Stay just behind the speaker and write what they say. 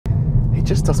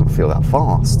just doesn't feel that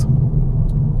fast.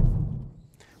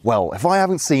 Well, if I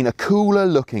haven't seen a cooler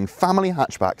looking family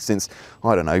hatchback since,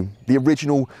 I don't know, the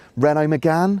original Renault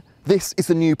Megane, this is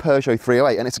the new Peugeot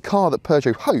 308, and it's a car that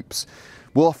Peugeot hopes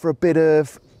will offer a bit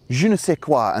of je ne sais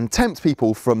quoi and tempt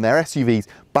people from their SUVs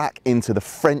back into the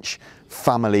French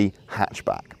family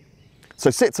hatchback. So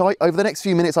sit tight, over the next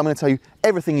few minutes I'm going to tell you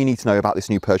everything you need to know about this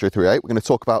new Peugeot 308. We're going to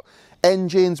talk about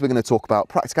engines, we're going to talk about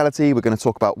practicality, we're going to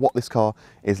talk about what this car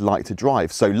is like to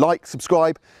drive. So like,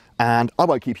 subscribe, and I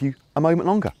won't keep you a moment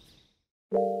longer.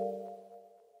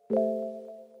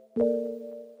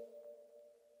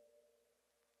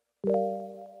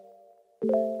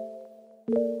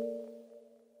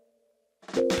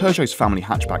 Peugeot's family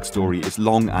hatchback story is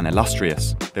long and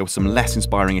illustrious. There were some less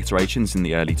inspiring iterations in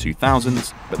the early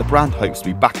 2000s, but the brand hopes to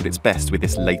be back at its best with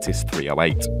this latest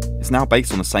 308. It's now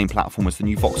based on the same platform as the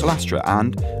new Vauxhall Astra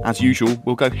and, as usual,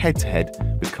 will go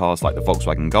head-to-head with cars like the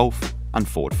Volkswagen Golf and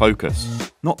Ford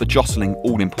Focus. Not the jostling,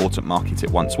 all-important market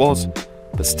it once was,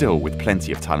 but still with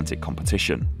plenty of talented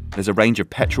competition. There's a range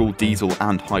of petrol, diesel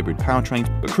and hybrid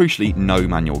powertrains, but crucially no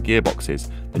manual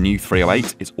gearboxes. The new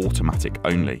 308 is automatic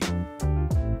only.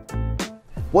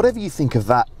 Whatever you think of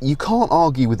that, you can't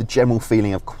argue with the general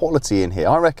feeling of quality in here.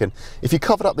 I reckon if you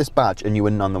covered up this badge and you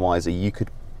were none the wiser, you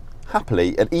could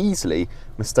happily and easily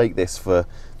mistake this for,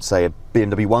 say, a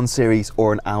BMW 1 Series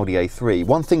or an Audi A3.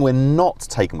 One thing we're not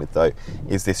taken with, though,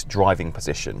 is this driving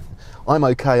position. I'm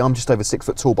okay, I'm just over 6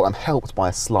 foot tall, but I'm helped by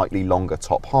a slightly longer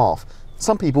top half.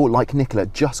 Some people, like Nicola,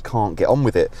 just can't get on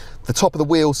with it. The top of the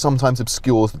wheel sometimes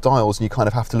obscures the dials and you kind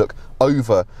of have to look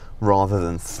over rather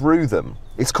than through them.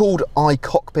 It's called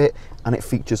iCockpit and it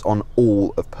features on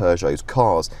all of Peugeot's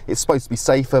cars. It's supposed to be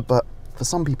safer, but for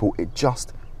some people it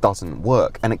just doesn't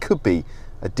work, and it could be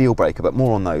a deal breaker, but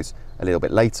more on those a little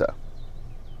bit later.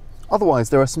 Otherwise,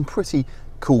 there are some pretty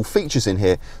cool features in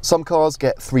here. Some cars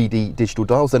get 3D digital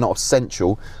dials. They're not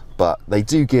essential, but they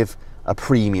do give a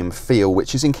premium feel,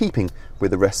 which is in keeping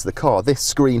with the rest of the car. This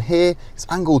screen here is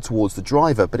angled towards the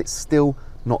driver, but it's still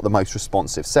not the most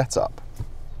responsive setup.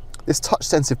 This touch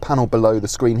sensitive panel below the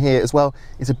screen here as well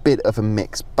is a bit of a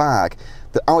mixed bag.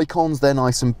 The icons, they're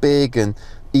nice and big and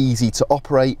easy to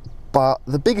operate, but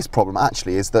the biggest problem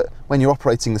actually is that when you're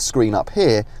operating the screen up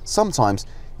here, sometimes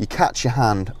you catch your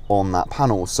hand on that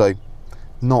panel, so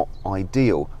not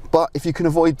ideal. But if you can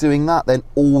avoid doing that, then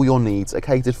all your needs are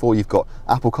catered for. You've got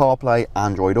Apple CarPlay,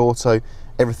 Android Auto,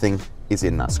 everything is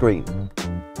in that screen.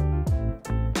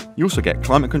 You also get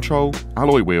climate control,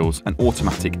 alloy wheels and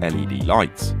automatic LED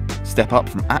lights. Step up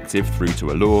from Active through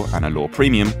to Allure and Allure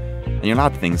Premium, and you'll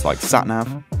add things like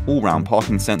sat-nav, all-round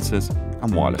parking sensors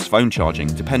and wireless phone charging,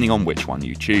 depending on which one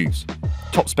you choose.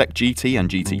 Top spec GT and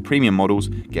GT Premium models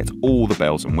get all the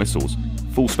bells and whistles.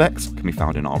 Full specs can be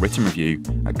found in our written review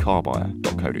at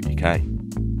carbuyer.co.uk.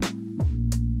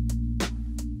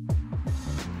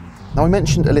 Now, I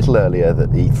mentioned a little earlier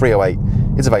that the 308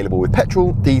 is available with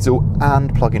petrol, diesel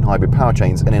and plug-in hybrid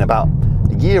powertrains, and in about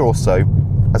a year or so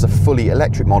as a fully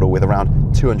electric model with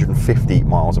around 250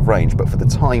 miles of range. But for the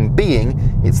time being,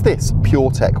 it's this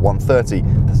PureTech 130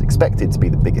 that's expected to be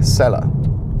the biggest seller.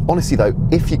 Honestly though,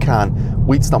 if you can,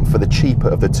 we'd stump for the cheaper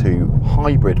of the two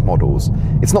hybrid models.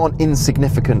 It's not an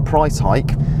insignificant price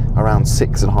hike, around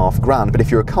 £6.5 grand, but if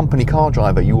you're a company car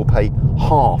driver, you will pay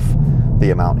half the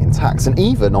amount in tax. And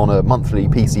even on a monthly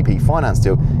PCP finance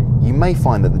deal, you may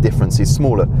find that the difference is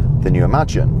smaller than you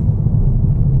imagine.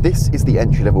 This is the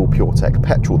entry-level PureTech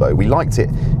petrol though. We liked it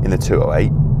in the 208,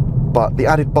 but the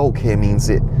added bulk here means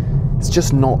it's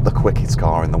just not the quickest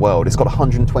car in the world. It's got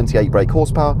 128 brake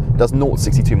horsepower, it does 0 to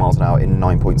 62 miles an hour in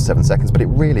 9.7 seconds, but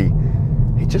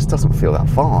it just doesn't feel that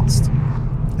fast.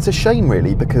 It's a shame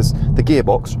really, because the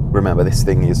gearbox, remember this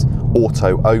thing is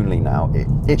auto only now,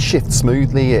 it shifts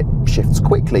smoothly, it shifts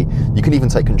quickly. You can even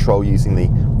take control using the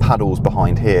paddles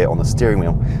behind here on the steering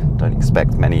wheel. Don't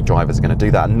expect many drivers are going to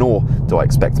do that, nor do I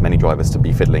expect many drivers to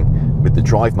be fiddling with the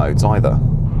drive modes either.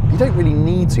 You don't really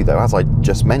need to though. As I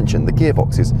just mentioned, the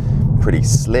gearbox is pretty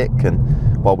slick,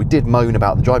 and while we did moan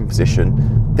about the driving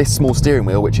position, this small steering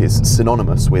wheel, which is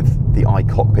synonymous with the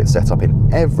iCockpit setup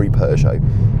in every Peugeot,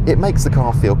 it makes the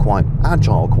car feel quite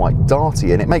agile, quite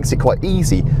darty, and it makes it quite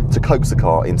easy to coax the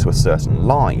car into a certain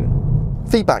line.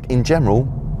 Feedback in general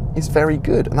is very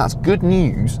good, and that's good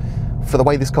news for the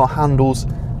way this car handles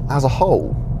as a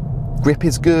whole. Grip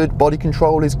is good, body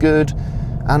control is good,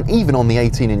 and even on the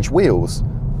 18-inch wheels,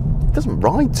 it doesn't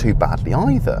ride too badly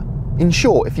either. In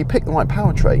short, if you pick the right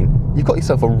powertrain, you've got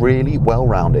yourself a really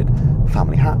well-rounded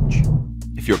family hatch.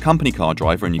 If you're a company car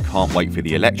driver and you can't wait for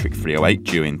the electric 308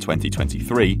 due in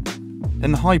 2023,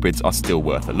 then the hybrids are still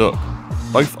worth a look.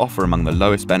 Both offer among the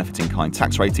lowest benefit-in-kind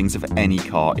tax ratings of any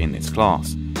car in this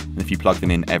class, and if you plug them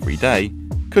in every day,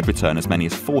 could return as many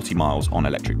as 40 miles on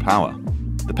electric power.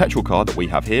 The petrol car that we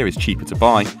have here is cheaper to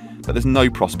buy, but there's no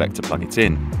prospect to plug it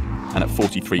in, and at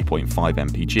 43.5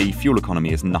 mpg, fuel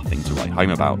economy is nothing to write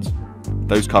home about.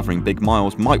 Those covering big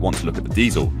miles might want to look at the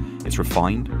diesel. It's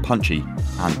refined, punchy,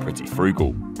 and pretty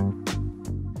frugal.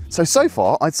 So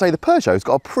far, I'd say the Peugeot's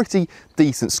got a pretty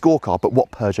decent scorecard, but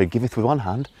what Peugeot giveth with one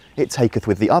hand, it taketh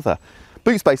with the other.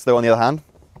 Boot space, though, on the other hand,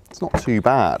 it's not too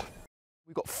bad.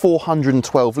 We've got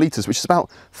 412 litres, which is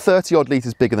about 30 odd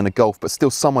litres bigger than a Golf, but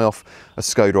still some way off a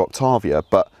Skoda Octavia.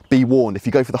 But be warned, if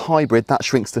you go for the hybrid, that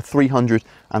shrinks to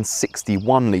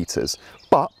 361 litres.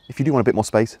 But if you do want a bit more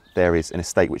space, there is an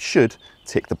Estate which should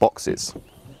tick the boxes.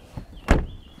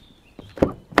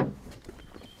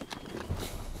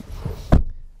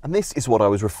 And this is what I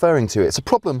was referring to. It's a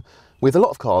problem with a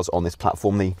lot of cars on this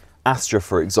platform, the Astra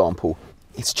for example.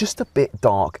 It's just a bit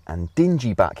dark and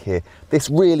dingy back here. This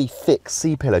really thick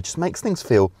C-pillar just makes things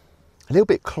feel a little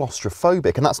bit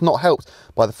claustrophobic, and that's not helped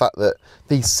by the fact that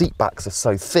these seat backs are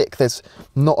so thick. There's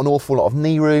not an awful lot of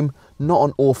knee room, not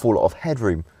an awful lot of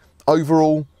headroom.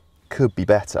 Overall, could be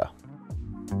better.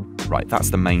 Right, that's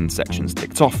the main sections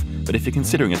ticked off, but if you're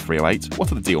considering a 308,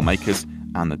 what are the deal makers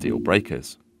and the deal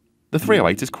breakers? The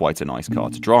 308 is quite a nice car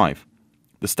to drive.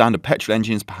 The standard petrol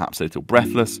engine is perhaps a little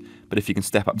breathless, but if you can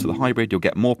step up to the hybrid, you'll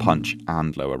get more punch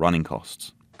and lower running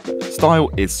costs. Style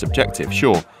is subjective,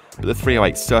 sure, but the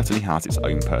 308 certainly has its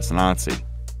own personality.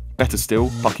 Better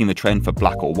still, bucking the trend for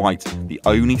black or white, the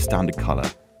only standard colour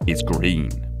is green.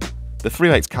 The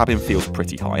 308's cabin feels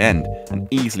pretty high-end and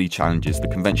easily challenges the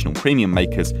conventional premium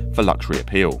makers for luxury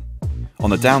appeal. On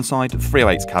the downside, the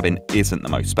 308's cabin isn't the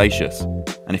most spacious,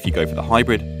 and if you go for the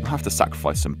hybrid, you'll have to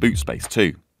sacrifice some boot space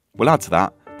too. We'll add to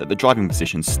that the driving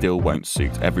position still won't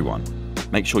suit everyone.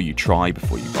 Make sure you try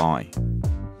before you buy.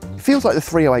 It feels like the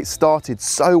 308 started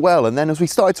so well, and then as we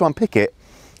started to unpick it,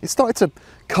 it started to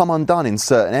come undone in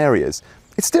certain areas.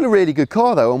 It's still a really good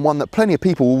car though, and one that plenty of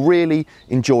people will really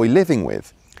enjoy living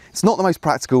with. It's not the most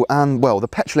practical, and well, the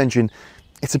petrol engine,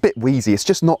 it's a bit wheezy. It's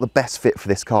just not the best fit for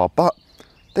this car, but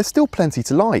there's still plenty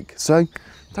to like, so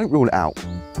don't rule it out.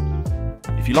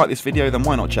 If you like this video, then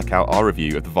why not check out our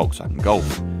review of the Volkswagen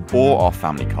Golf or our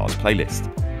family cars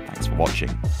playlist. Thanks for watching.